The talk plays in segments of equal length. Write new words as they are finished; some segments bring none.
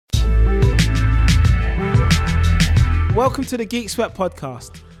Welcome to the Geek Sweat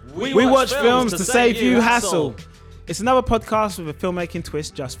podcast. We watch films to save you hassle. It's another podcast with a filmmaking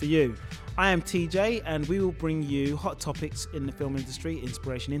twist just for you. I am TJ, and we will bring you hot topics in the film industry,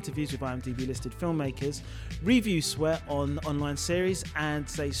 inspiration interviews with IMDb listed filmmakers, review sweat on online series, and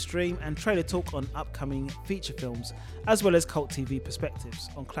say stream and trailer talk on upcoming feature films, as well as cult TV perspectives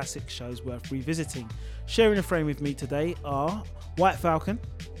on classic shows worth revisiting. Sharing a frame with me today are White Falcon.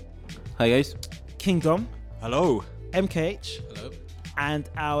 Hi guys. Kingdom. Hello. MKH. Hello. And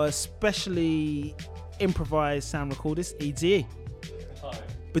our specially improvised sound recordist, EDE. Hi.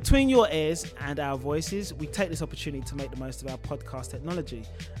 Between your ears and our voices, we take this opportunity to make the most of our podcast technology.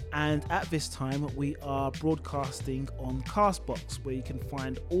 And at this time, we are broadcasting on Castbox, where you can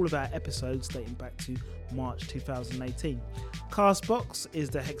find all of our episodes dating back to March 2018. Castbox is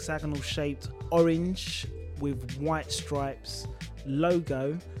the hexagonal-shaped orange with white stripes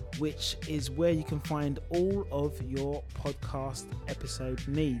logo, which is where you can find all of your podcast episode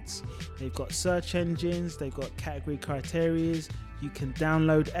needs. They've got search engines, they've got category criteria, you can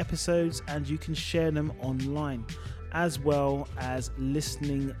download episodes and you can share them online, as well as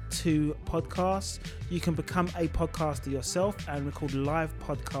listening to podcasts. You can become a podcaster yourself and record live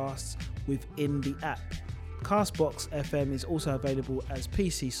podcasts within the app. Castbox FM is also available as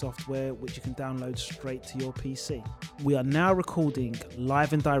PC software, which you can download straight to your PC. We are now recording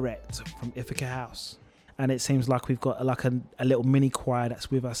live and direct from Ithaca House, and it seems like we've got a little mini choir that's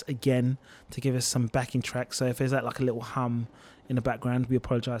with us again to give us some backing tracks. So if there's like a little hum in the background, we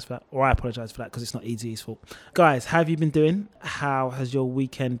apologise for that, or I apologise for that because it's not ED's fault. Guys, how have you been doing? How has your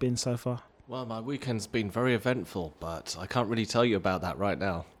weekend been so far? Well, my weekend's been very eventful, but I can't really tell you about that right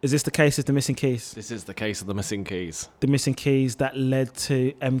now. Is this the case of the missing keys? This is the case of the missing keys. The missing keys that led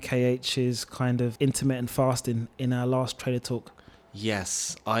to MKH's kind of intermittent fasting in our last trailer talk.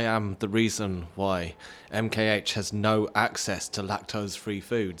 Yes, I am the reason why MKH has no access to lactose-free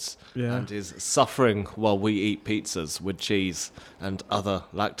foods and is suffering while we eat pizzas with cheese and other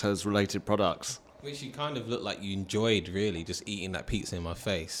lactose-related products. Which you kind of look like you enjoyed, really, just eating that pizza in my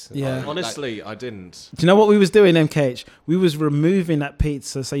face. Yeah. Honestly, I didn't. Do you know what we was doing, MKH? We was removing that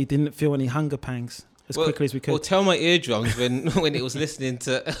pizza so you didn't feel any hunger pangs as quickly as we could. Well, tell my eardrums when it was listening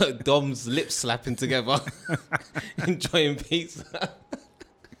to Dom's lips slapping together, enjoying pizza.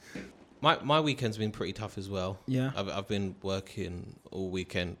 My weekend's been pretty tough as well. Yeah. I've been working all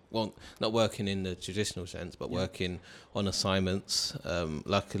weekend. Well, not working in the traditional sense, but working on assignments.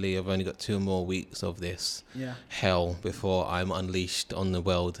 Luckily, I've only got 2 more weeks of this hell before I'm unleashed on the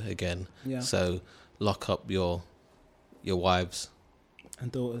world again. Yeah. So lock up your wives.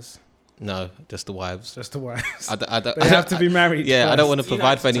 And daughters. No, just the wives. Just the wives. They have to be married. Yeah, first. I don't want to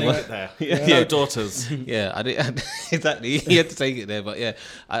provide for anyone. No daughters. Yeah, exactly. You had to take it there, but yeah,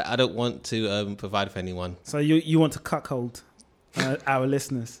 I don't want to provide for anyone. So you want to cuckold our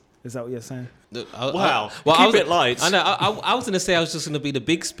listeners? Is that what you're saying? Wow. Keep it light. I know. I was going to say I was just going to be the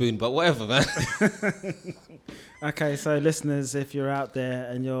big spoon, but whatever, man. Okay, so listeners, if you're out there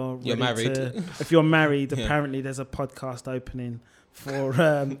and you're married, if you're married, apparently there's a podcast opening for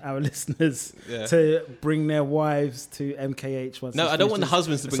our listeners to bring their wives to MKH once. No, I don't want the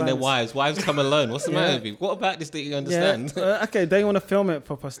husbands to bring their wives. Wives come alone. What's the matter with you? What about this that you understand? Yeah. Okay, don't you want to film it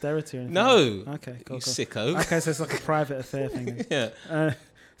for posterity or anything? No. Okay, cool. Sicko. Okay, so it's like a private affair thing. Yeah.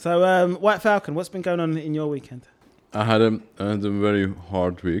 So, White Falcon, what's been going on in your weekend? I had a very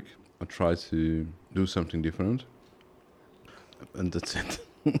hard week. I tried to do something different, and that's it.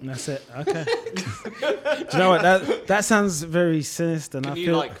 That's it. Okay. Do you know what? That sounds very sinister. Can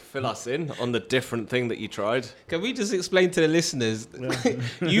you fill us in on the different thing that you tried? Can we just explain to the listeners?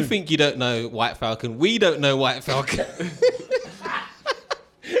 You think you don't know White Falcon. We don't know White Falcon.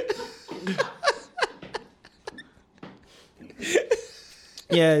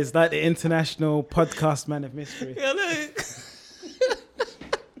 Yeah, it's like the international podcast man of mystery. Yeah, no.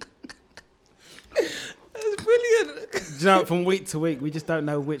 That's brilliant. Do you know, from week to week, we just don't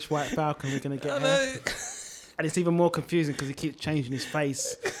know which White Falcon we're going to get here. And it's even more confusing because he keeps changing his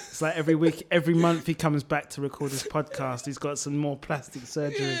face. It's like every week, every month he comes back to record his podcast, he's got some more plastic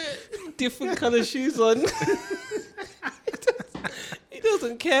surgery. Yeah, different colour shoes on. He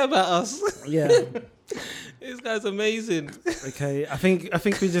doesn't care about us. Yeah. This guy's amazing. Okay, I think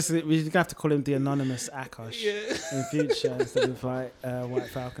we're just gonna have to call him the anonymous Akash in future instead of like White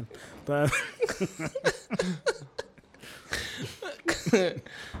Falcon. But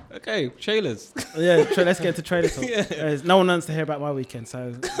Okay, trailers. Yeah, let's get into trailer talk. No one wants to hear about my weekend,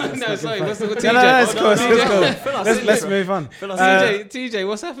 so No, sorry, what's the TJ? No, it's cool. Let's move on. TJ,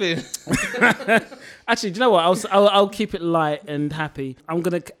 what's happening? Actually, do you know what? I'll keep it light and happy. I'm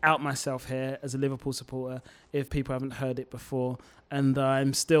gonna out myself here as a Liverpool supporter if people haven't heard it before, and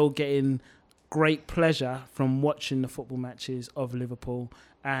I'm still getting great pleasure from watching the football matches of Liverpool,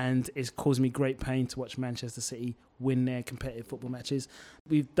 and it's caused me great pain to watch Manchester City win their competitive football matches.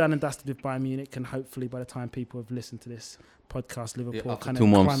 We've done and dusted with Bayern Munich, and hopefully by the time people have listened to this podcast, Liverpool kind of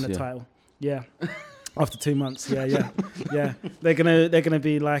climb the title. Yeah. After 2 months, yeah. They're gonna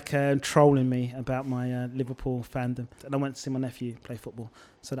be like trolling me about my Liverpool fandom, and I went to see my nephew play football,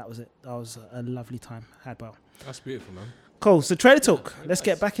 so that was it. That was a lovely time had. Well, that's beautiful, man. Cool. So trailer talk. Let's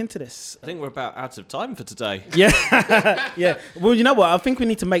get back into this. I think we're about out of time for today. Yeah, yeah. Well, you know what? I think we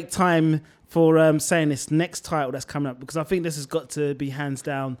need to make time for saying this next title that's coming up, because I think this has got to be hands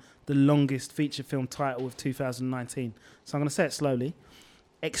down the longest feature film title of 2019. So I'm going to say it slowly.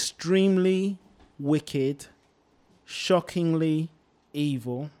 Extremely wicked, shockingly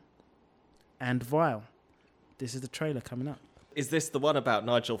evil, and vile. This is the trailer coming up. Is this the one about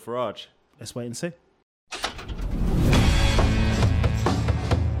Nigel Farage? Let's wait and see.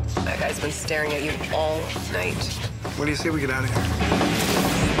 That guy's been staring at you all night. What do you say we get out of here?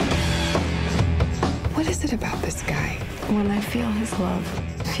 What is it about this guy? When I feel his love,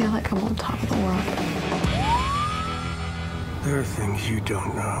 I feel like I'm on top of the world. There are things you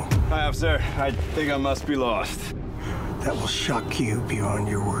don't know. Hi, officer. I think I must be lost. That will shock you beyond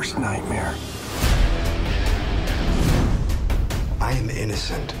your worst nightmare. I am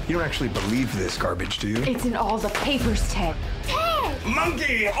innocent. You don't actually believe this garbage, do you? It's in all the papers, Ted.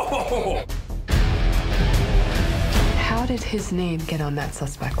 Monkey! Oh! How did his name get on that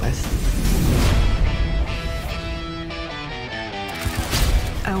suspect list?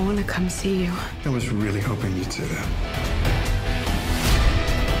 I want to come see you. I was really hoping you'd say that.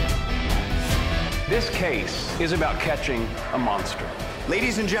 This case is about catching a monster.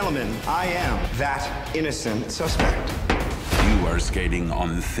 Ladies and gentlemen, I am that innocent suspect. You are skating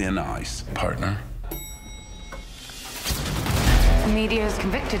on thin ice, partner. The media has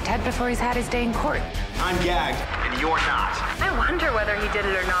convicted Ted before he's had his day in court. I'm gagged, and you're not. I wonder whether he did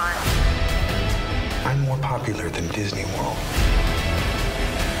it or not. I'm more popular than Disney World.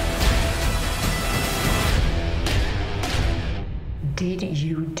 Did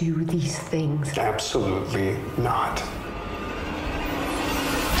you do these things? Absolutely not.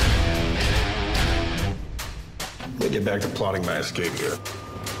 Let me get back to plotting my escape here.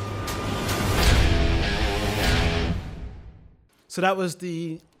 So that was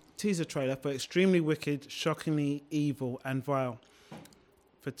the teaser trailer for Extremely Wicked, Shockingly Evil and Vile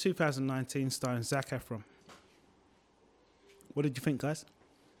for 2019, starring Zac Efron. What did you think, guys?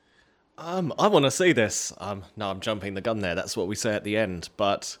 I want to see this. No, I'm jumping the gun there. That's what we say at the end.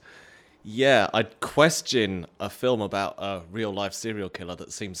 But yeah, I'd question a film about a real-life serial killer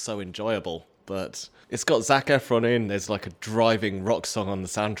that seems so enjoyable. But it's got Zac Efron in. There's like a driving rock song on the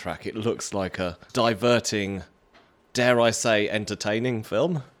soundtrack. It looks like a diverting, dare I say, entertaining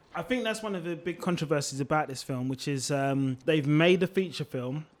film. I think that's one of the big controversies about this film, which is they've made a feature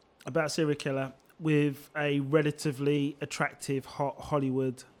film about a serial killer with a relatively attractive hot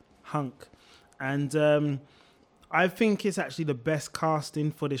Hollywood hunk. And I think it's actually the best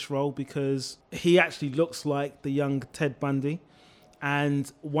casting for this role because he actually looks like the young Ted Bundy.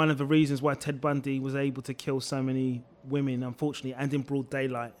 And one of the reasons why Ted Bundy was able to kill so many women, unfortunately, and in broad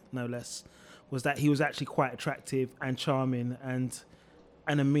daylight, no less, was that he was actually quite attractive and charming and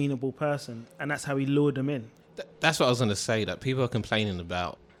an amenable person. And that's how he lured them in. That's what I was going to say, that people are complaining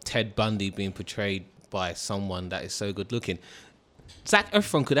about Ted Bundy being portrayed by someone that is so good looking. Zac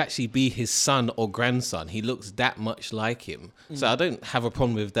Efron could actually be his son or grandson. He looks that much like him. So I don't have a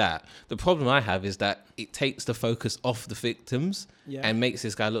problem with that. The problem I have is that it takes the focus off the victims and makes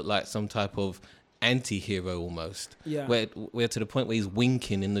this guy look like some type of anti-hero almost. Yeah. Where to the point where he's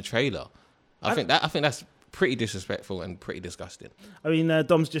winking in the trailer. I think that's pretty disrespectful and pretty disgusting. I mean,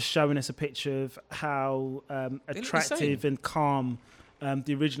 Dom's just showing us a picture of how attractive and calm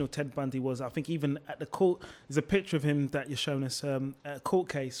the original Ted Bundy was. I think even at the court, there's a picture of him that you're showing us at a court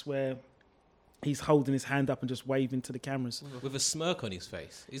case where he's holding his hand up and just waving to the cameras. With a smirk on his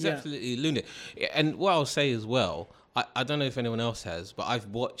face. He's absolutely lunatic. And what I'll say as well, I don't know if anyone else has, but I've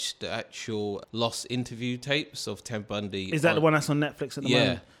watched the actual lost interview tapes of Ted Bundy. Is that the one that's on Netflix at the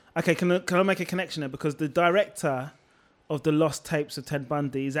moment? Okay, can I make a connection there? Because the director of the lost tapes of Ted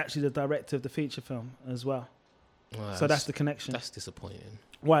Bundy is actually the director of the feature film as well. So that's the connection. That's disappointing.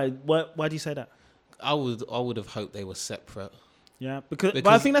 Why do you say that? I would have hoped they were separate. Yeah, because but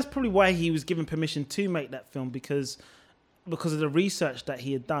I think that's probably why he was given permission to make that film, because of the research that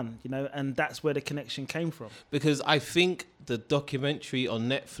he had done, and that's where the connection came from. Because I think the documentary on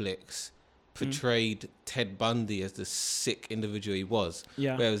Netflix portrayed Ted Bundy as the sick individual he was.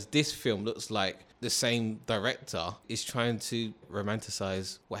 Yeah. Whereas this film looks like the same director is trying to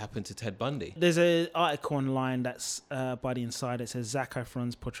romanticize what happened to Ted Bundy. There's an article online that's by The Insider. It says Zac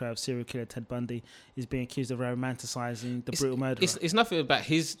Efron's portrayal of serial killer Ted Bundy is being accused of romanticizing the brutal murderer. It's nothing about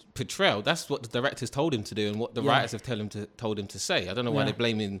his portrayal. That's what the directors told him to do and what the writers have told him to say. I don't know why they're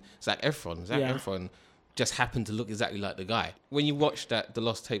blaming Zac Efron. Zac Efron just happened to look exactly like the guy. When you watch The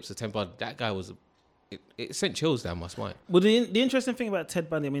Lost Tapes of Ted Bundy, that guy was... It sent chills down my spine. Well, the interesting thing about Ted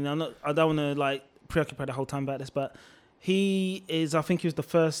Bundy, I mean, I don't want to preoccupied the whole time about this, but I think he was the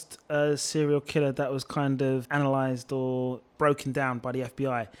first serial killer that was kind of analysed or broken down by the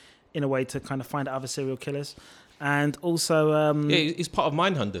FBI in a way to kind of find other serial killers. And also... he's part of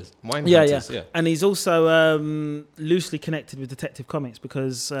Mindhunters. Yeah. And he's also loosely connected with Detective Comics,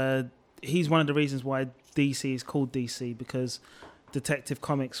 because he's one of the reasons why DC is called DC, because Detective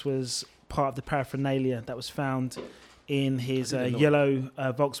Comics was part of the paraphernalia that was found in his yellow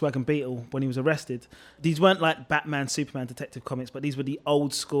Volkswagen Beetle when he was arrested. These weren't like Batman, Superman, Detective Comics, but these were the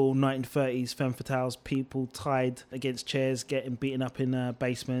old school 1930s femme fatales, people tied against chairs, getting beaten up in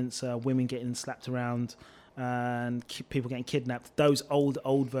basements, women getting slapped around, and people getting kidnapped. Those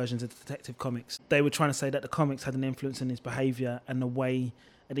old versions of Detective Comics. They were trying to say that the comics had an influence in his behaviour and the way,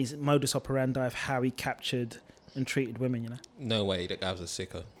 and his modus operandi of how he captured and treated women, No way, that guy was a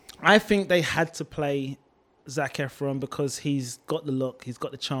sicko. I think they had to play Zac Efron because he's got the look, he's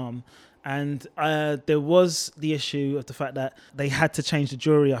got the charm. And there was the issue of the fact that they had to change the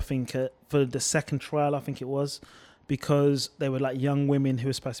jury, I think, for the second trial, I think it was, because they were like young women who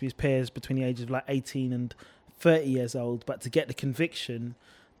were supposed to be his peers between the ages of like 18 and 30 years old. But to get the conviction,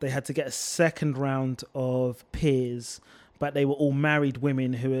 they had to get a second round of peers, but they were all married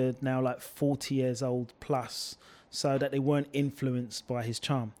women who are now like 40 years old plus, so that they weren't influenced by his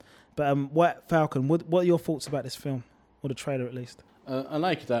charm. But Falcon, what are your thoughts about this film, or the trailer at least? I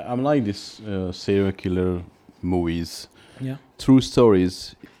like that. I like this serial killer movies. Yeah. True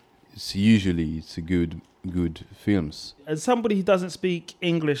stories. It's a good films. As somebody who doesn't speak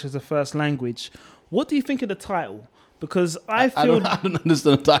English as a first language, what do you think of the title? Because I feel I don't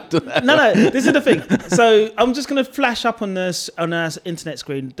understand the title. No, this is the thing. So I'm just going to flash up on our internet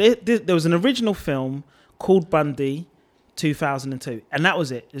screen. There was an original film called Bundy, 2002, and that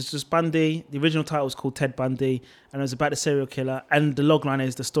was it. It's just Bundy. The original title was called Ted Bundy, and it was about a serial killer, and the logline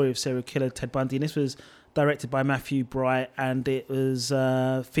is the story of serial killer Ted Bundy, and this was directed by Matthew Bright, and it was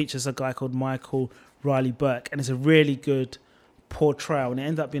features a guy called Michael Riley Burke, and it's a really good portrayal, and it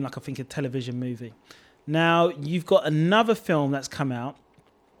ended up being like, I think, a television movie. Now you've got another film that's come out,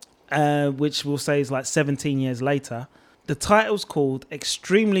 which we'll say is like 17 years later. The title's called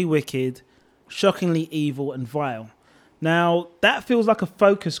Extremely Wicked, Shockingly Evil and Vile. Now, that feels like a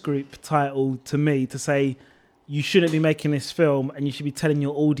focus group title to me, to say you shouldn't be making this film and you should be telling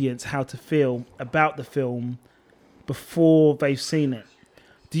your audience how to feel about the film before they've seen it.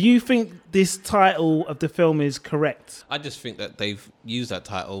 Do you think this title of the film is correct? I just think that they've used that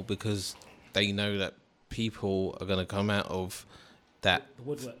title because they know that people are going to come out of that... The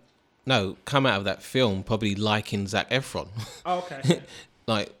woodwork. No, come out of that film probably liking Zac Efron. Oh, okay.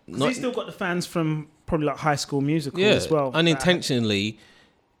 Like, because he's still got the fans from probably like High School Musical as well. Unintentionally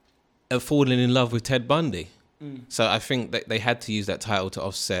falling in love with Ted Bundy. So I think that they had to use that title to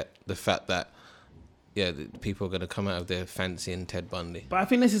offset the fact that people are going to come out of their fancying Ted Bundy. But I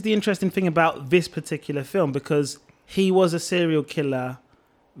think this is the interesting thing about this particular film, because he was a serial killer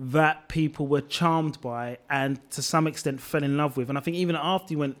that people were charmed by and to some extent fell in love with. And I think even after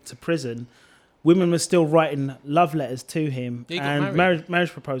he went to prison, women were still writing love letters to him and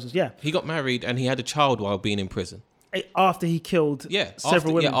marriage proposals. Yeah, he got married and he had a child while being in prison. After he killed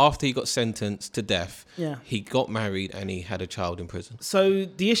several women. Yeah, after he got sentenced to death, he got married and he had a child in prison. So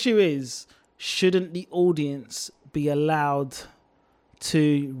the issue is, shouldn't the audience be allowed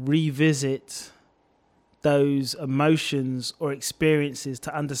to revisit those emotions or experiences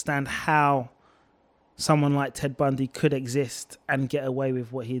to understand how someone like Ted Bundy could exist and get away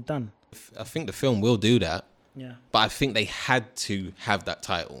with what he had done? I think the film will do that. Yeah. But I think they had to have that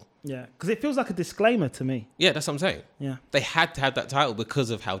title. Yeah, because it feels like a disclaimer to me. Yeah, that's what I'm saying. Yeah. They had to have that title because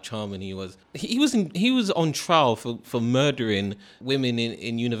of how charming he was. He was on trial for murdering women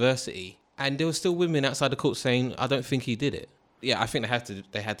in university, and there were still women outside the court saying, I don't think he did it. Yeah, I think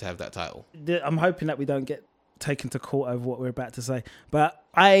they had to have that title. I'm hoping that we don't get taken to court over what we're about to say, but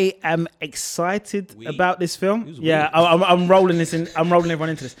I am excited about this film. Yeah, I'm rolling this in. I'm rolling everyone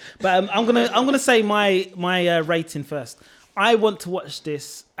into this. But I'm gonna say my rating first. I want to watch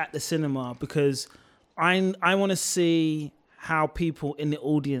this at the cinema because I want to see how people in the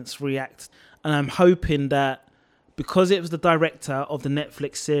audience react, and I'm hoping that because it was the director of the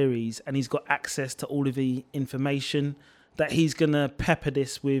Netflix series and he's got access to all of the information, that he's gonna pepper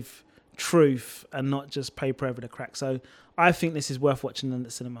this with truth and not just paper over the crack. So I think this is worth watching in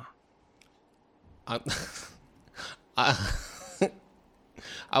the cinema. I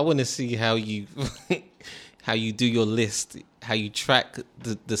want to see how you do your list, how you track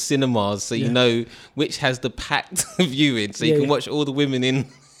the cinemas, so you know which has the packed viewing, so you can watch all the women in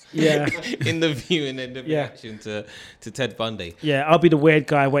in the viewing and the reaction to Ted Bundy. Yeah, I'll be the weird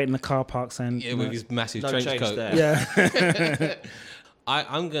guy waiting in the car park saying with his massive trench coat. There. Yeah.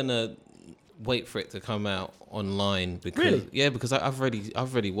 I'm gonna wait for it to come out online because because I've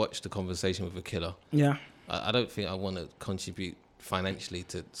already watched The Conversation with a Killer. Yeah. I don't think I want to contribute financially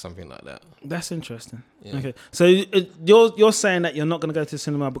to something like that. That's interesting. Yeah. Okay, so you're saying that you're not going to go to the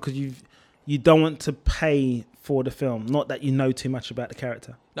cinema because you don't want to pay for the film, not that you know too much about the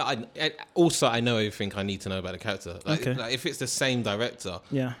character. No, I know everything I need to know about the character. Like if it's the same director,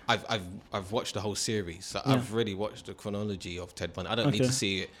 I've watched the whole series. So I've really watched the chronology of Ted Bundy. I don't need to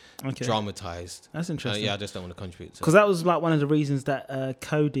see it dramatized. That's interesting. I just don't want to contribute. Because that was like one of the reasons that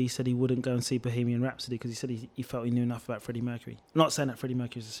Cody said he wouldn't go and see Bohemian Rhapsody, because he said he felt he knew enough about Freddie Mercury. Not saying that Freddie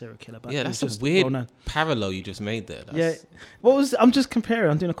Mercury is a serial killer, but that's just a weird parallel you just made there. I'm just comparing.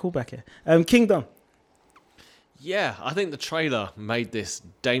 I'm doing a callback here. Kingdom. Yeah, I think the trailer made this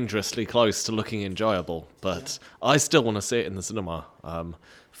dangerously close to looking enjoyable, but I still want to see it in the cinema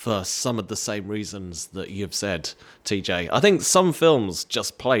for some of the same reasons that you've said, TJ. I think some films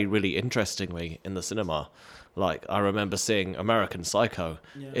just play really interestingly in the cinema. Like, I remember seeing American Psycho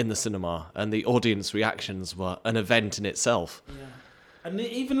in the cinema, and the audience reactions were an event in itself. Yeah. And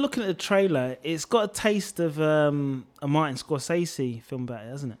even looking at the trailer, it's got a taste of a Martin Scorsese film about it,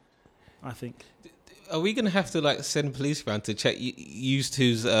 hasn't it? I think. Are we going to have to send police around to check used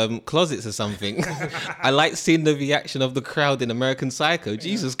whose closets or something? I like seeing the reaction of the crowd in American Psycho.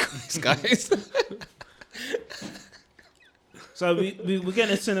 Jesus Christ, guys. So we're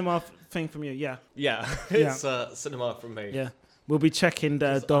getting a cinema thing from you, yeah? Yeah, it's cinema from me. Yeah. We'll be checking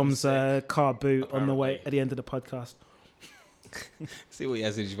Dom's car boot on the way at the end of the podcast. See what he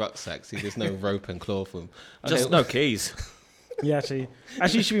has in his rucksack. See, there's no rope and claw for him. Just no keys. Yeah, actually,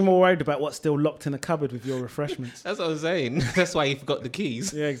 you should be more worried about what's still locked in a cupboard with your refreshments. That's what I was saying. That's why you forgot the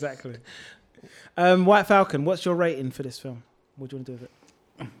keys. Yeah, exactly. White Falcon, what's your rating for this film? What do you want to do with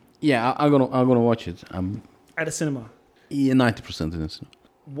it? Yeah, I'm gonna watch it. At the cinema? Yeah, 90% in the cinema.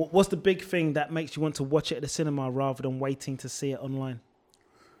 What's the big thing that makes you want to watch it at the cinema rather than waiting to see it online?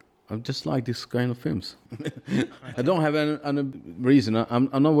 I just like this kind of films. Okay. I don't have any reason. I'm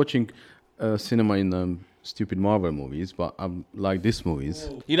not watching cinema in stupid Marvel movies, but I like these movies.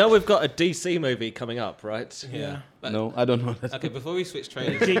 You know, we've got a DC movie coming up, right? Yeah. No, I don't know that. Okay, before we switch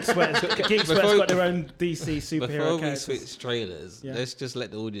trailers... Geek Sweat's got their own DC superhero characters. Before we switch trailers, let's just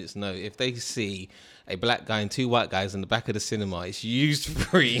let the audience know, if they see a black guy and two white guys in the back of the cinema, it's used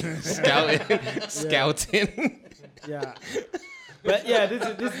free scouting. Yeah. But yeah,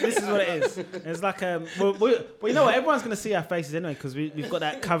 this is what it is. It's like well, you know what? Everyone's going to see our faces anyway because we've got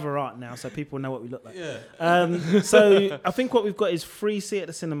that cover art now, so people know what we look like. Yeah. So I think what we've got is 3 see it at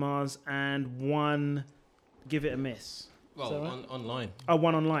the cinemas and 1 give it a miss. Well, online. Oh,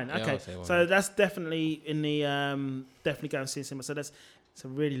 1 online. Yeah, okay, so that's definitely in the definitely go and see it cinema. So it's a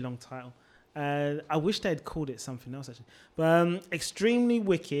really long title. I wish they'd called it something else actually. But Extremely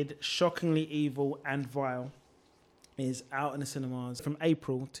Wicked, Shockingly Evil and Vile is out in the cinemas from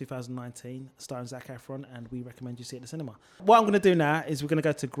April 2019, starring Zac Efron, and we recommend you see it at the cinema. What I'm going to do now is we're going to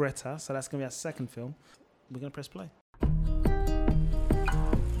go to Greta, so that's going to be our second film. We're going to press play.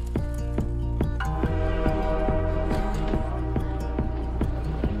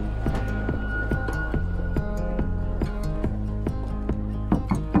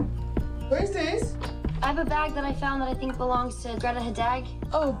 What is this? I have a bag that I found that I think belongs to Greta Hadag.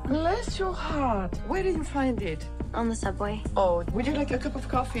 Oh, bless your heart. Where did you find it? On the subway. Oh, would you like a cup of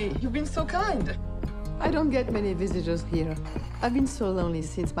coffee? You've been so kind. I don't get many visitors here. I've been so lonely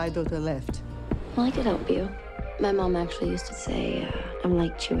since my daughter left. Well, I could help you. My mom actually used to say I'm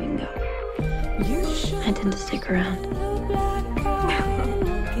like chewing gum. I tend to stick around.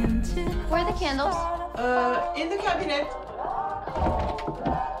 Where are the candles? In the cabinet.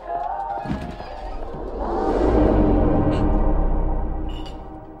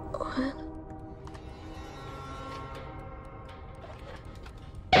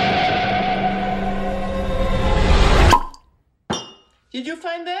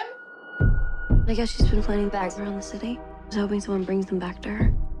 find them? I guess she's been planting bags around the city. I was hoping someone brings them back to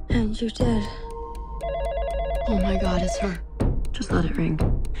her. And you did. Oh my God, it's her. Just let it ring.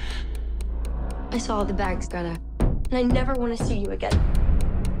 I saw the bags, Greta. And I never want to see you again.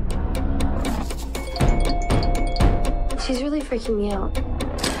 She's really freaking me out.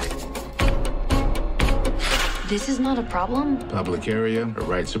 This is not a problem. Public area, her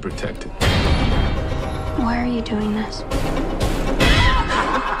rights are protected. Why are you doing this?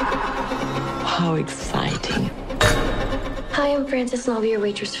 How exciting. Hi, I'm Frances, and I'll be your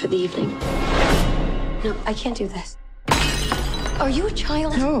waitress for the evening. No, I can't do this. Are you a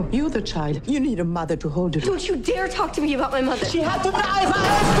child? No, you're the child. You need a mother to hold you. Don't you dare talk to me about my mother. She had to die for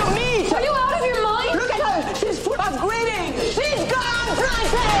us to meet! Are you out of your mind? Look at her! She's full of greeting! She's gone,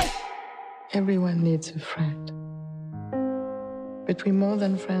 Frances! Everyone needs a friend. But we're more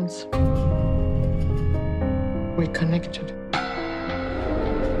than friends. We're connected.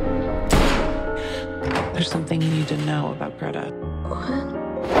 There's something you need to know about Greta.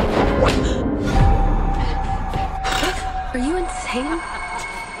 Are you insane?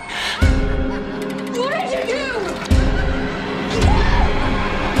 What did you do?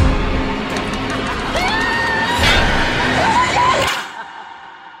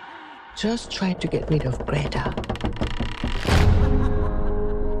 Just try to get rid of Greta.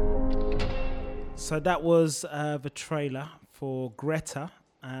 So that was the trailer for Greta,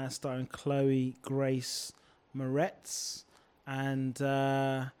 starring Chloe Grace Moretz. And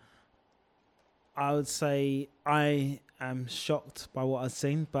I would say I am shocked by what I've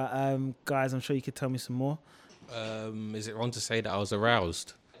seen. But guys, I'm sure you could tell me some more. Is it wrong to say that I was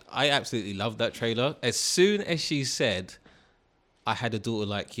aroused? I absolutely loved that trailer. As soon as she said, I had a daughter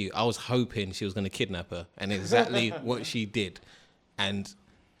like you, I was hoping she was going to kidnap her. And exactly what she did. And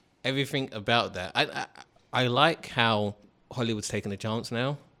everything about that. I like how Hollywood's taking a chance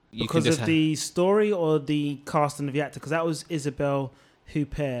now. Because of the story or the casting of the actor? Because that was Isabelle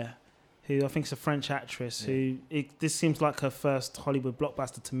Huppert, who I think is a French actress. Yeah. This seems like her first Hollywood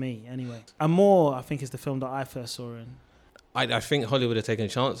blockbuster to me, anyway. Amour, I think, is the film that I first saw her in. I think Hollywood are taking a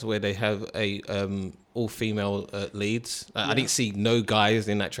chance where they have a all-female leads. I didn't see no guys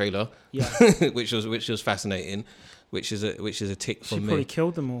in that trailer, which was fascinating. Which is a tick from me. She probably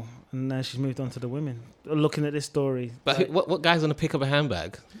killed them all, and now she's moved on to the women. Looking at this story, but what guy's gonna pick up a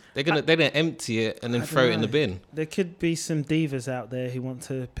handbag? They're gonna empty it and then throw it in the bin. There could be some divas out there who want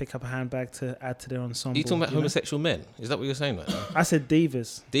to pick up a handbag to add to their ensemble. Are you talking about homosexual men? Is that what you're saying right now? I said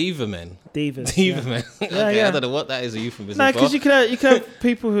divas. Diva men. Divas. Diva men. Okay, I don't know what that is a euphemism for. No, because you could have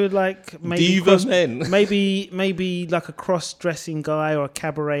people who like maybe diva men. maybe like a cross-dressing guy or a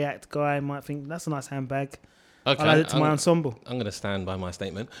cabaret act guy might think that's a nice handbag. Okay, I'll add it to my ensemble. I'm going to stand by my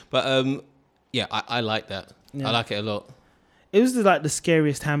statement. But I like that. Yeah. I like it a lot. It was the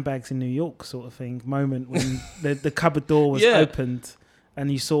scariest handbags in New York sort of thing moment when the cupboard door was opened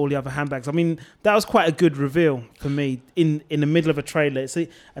and you saw all the other handbags. I mean, that was quite a good reveal for me in the middle of a trailer. It's like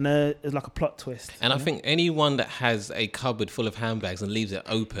a plot twist. And I think anyone that has a cupboard full of handbags and leaves it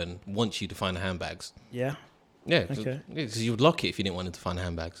open wants you to find the handbags. Yeah. Yeah, because you would lock it if you didn't want it to find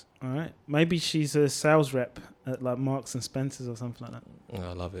handbags. All right. Maybe she's a sales rep at like Marks and Spencer's or something like that. Oh,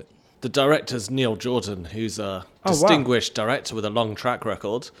 I love it. The director's Neil Jordan, who's a distinguished director with a long track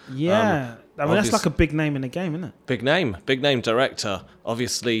record. Yeah. I mean, that's like a big name in the game, isn't it? Big name director.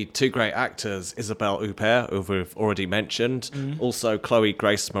 Obviously, two great actors, Isabelle Huppert, who we've already mentioned. Also, Chloe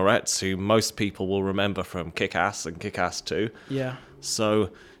Grace Moretz, who most people will remember from Kick-Ass and Kick-Ass 2. Yeah. So,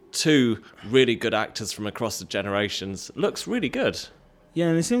 two really good actors from across the generations. Looks really good. Yeah,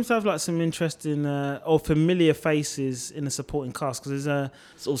 and it seems to have like some interesting or familiar faces in the supporting cast because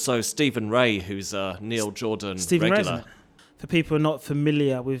it's also Stephen Ray, who's a Neil Jordan regular. Ray, for people who are not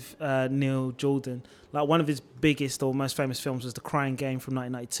familiar with Neil Jordan, like one of his biggest or most famous films was The Crying Game from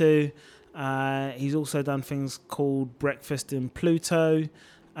 1992. He's also done things called Breakfast in Pluto,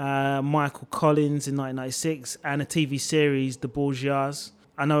 Michael Collins in 1996, and a TV series, The Borgias.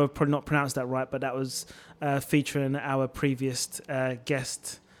 I know I've probably not pronounced that right, but that was featuring our previous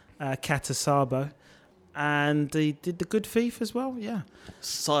guest, Kata Sabo. And he did The Good Thief as well, yeah.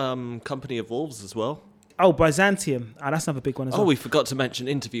 Some Company of Wolves as well. Oh, Byzantium. That's another big one as well. Oh, we forgot to mention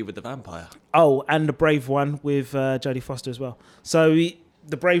Interview with the Vampire. Oh, and The Brave One with Jodie Foster as well. So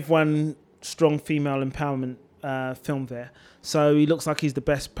The Brave One, strong female empowerment film there. So he looks like he's the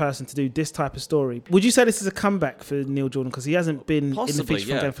best person to do this type of story. Would you say this is a comeback for Neil Jordan? Because he hasn't been in the feature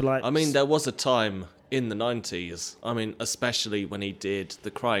film game for like... I mean, there was a time in the 90s, I mean, especially when he did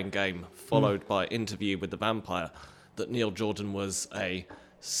The Crying Game, followed by Interview with the Vampire, that Neil Jordan was a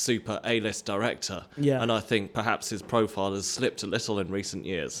super A-list director. Yeah. And I think perhaps his profile has slipped a little in recent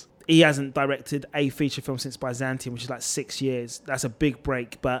years. He hasn't directed a feature film since Byzantium, which is like 6 years. That's a big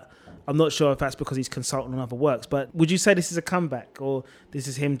break, but I'm not sure if that's because he's consulting on other works. But would you say this is a comeback, or this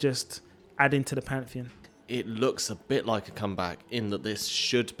is him just adding to the pantheon? It looks a bit like a comeback in that this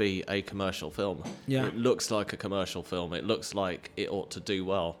should be a commercial film. Yeah. It looks like a commercial film. It looks like it ought to do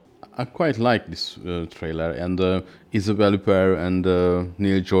well. I quite like this trailer, and Isabelle Huppert and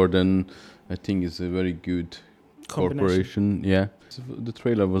Neil Jordan, I think is a very good corporation. Yeah, the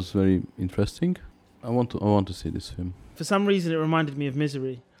trailer was very interesting. I want to see this film. For some reason, it reminded me of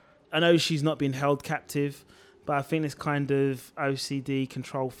Misery. I know she's not being held captive, but I think this kind of OCD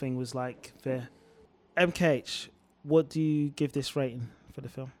control thing was like there. MKH, what do you give this rating for the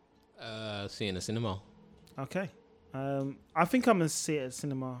film? See it in the cinema. Okay. I think I'm going to see it at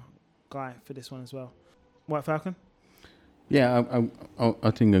cinema guy for this one as well. White Falcon? Yeah,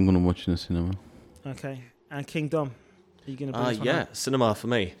 I think I'm going to watch it in the cinema. Okay. And King Dom, are you going to bring this one up? Cinema for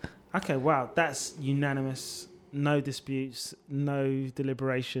me. Okay, wow, that's unanimous. No disputes, no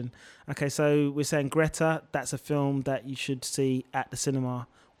deliberation. Okay, so we're saying Greta, that's a film that you should see at the cinema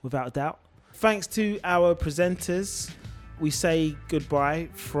without a doubt. Thanks to our presenters. We say goodbye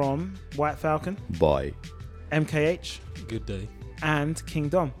from White Falcon. Bye. MKH. Good day. And King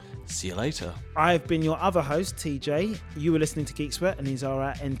Dom. See you later. I've been your other host, TJ. You were listening to Geek Sweat, and these are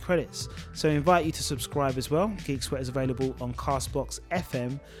our end credits. So I invite you to subscribe as well. Geek Sweat is available on Castbox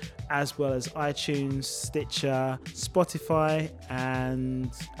FM, as well as iTunes, Stitcher, Spotify,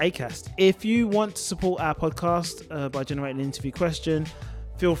 and Acast. If you want to support our podcast by generating an interview question,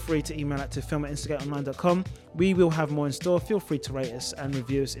 feel free to email it to film@instigateonline.com. We will have more in store. Feel free to rate us and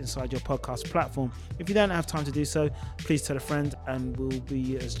review us inside your podcast platform. If you don't have time to do so, please tell a friend and we'll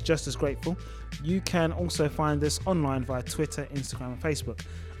be just as grateful. You can also find us online via Twitter, Instagram and Facebook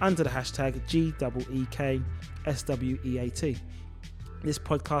under the hashtag GEEKSWEAT. This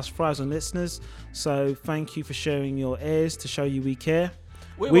podcast thrives on listeners, so thank you for sharing your ears to show you we care.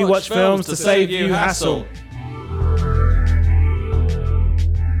 We watch films to save you hassle.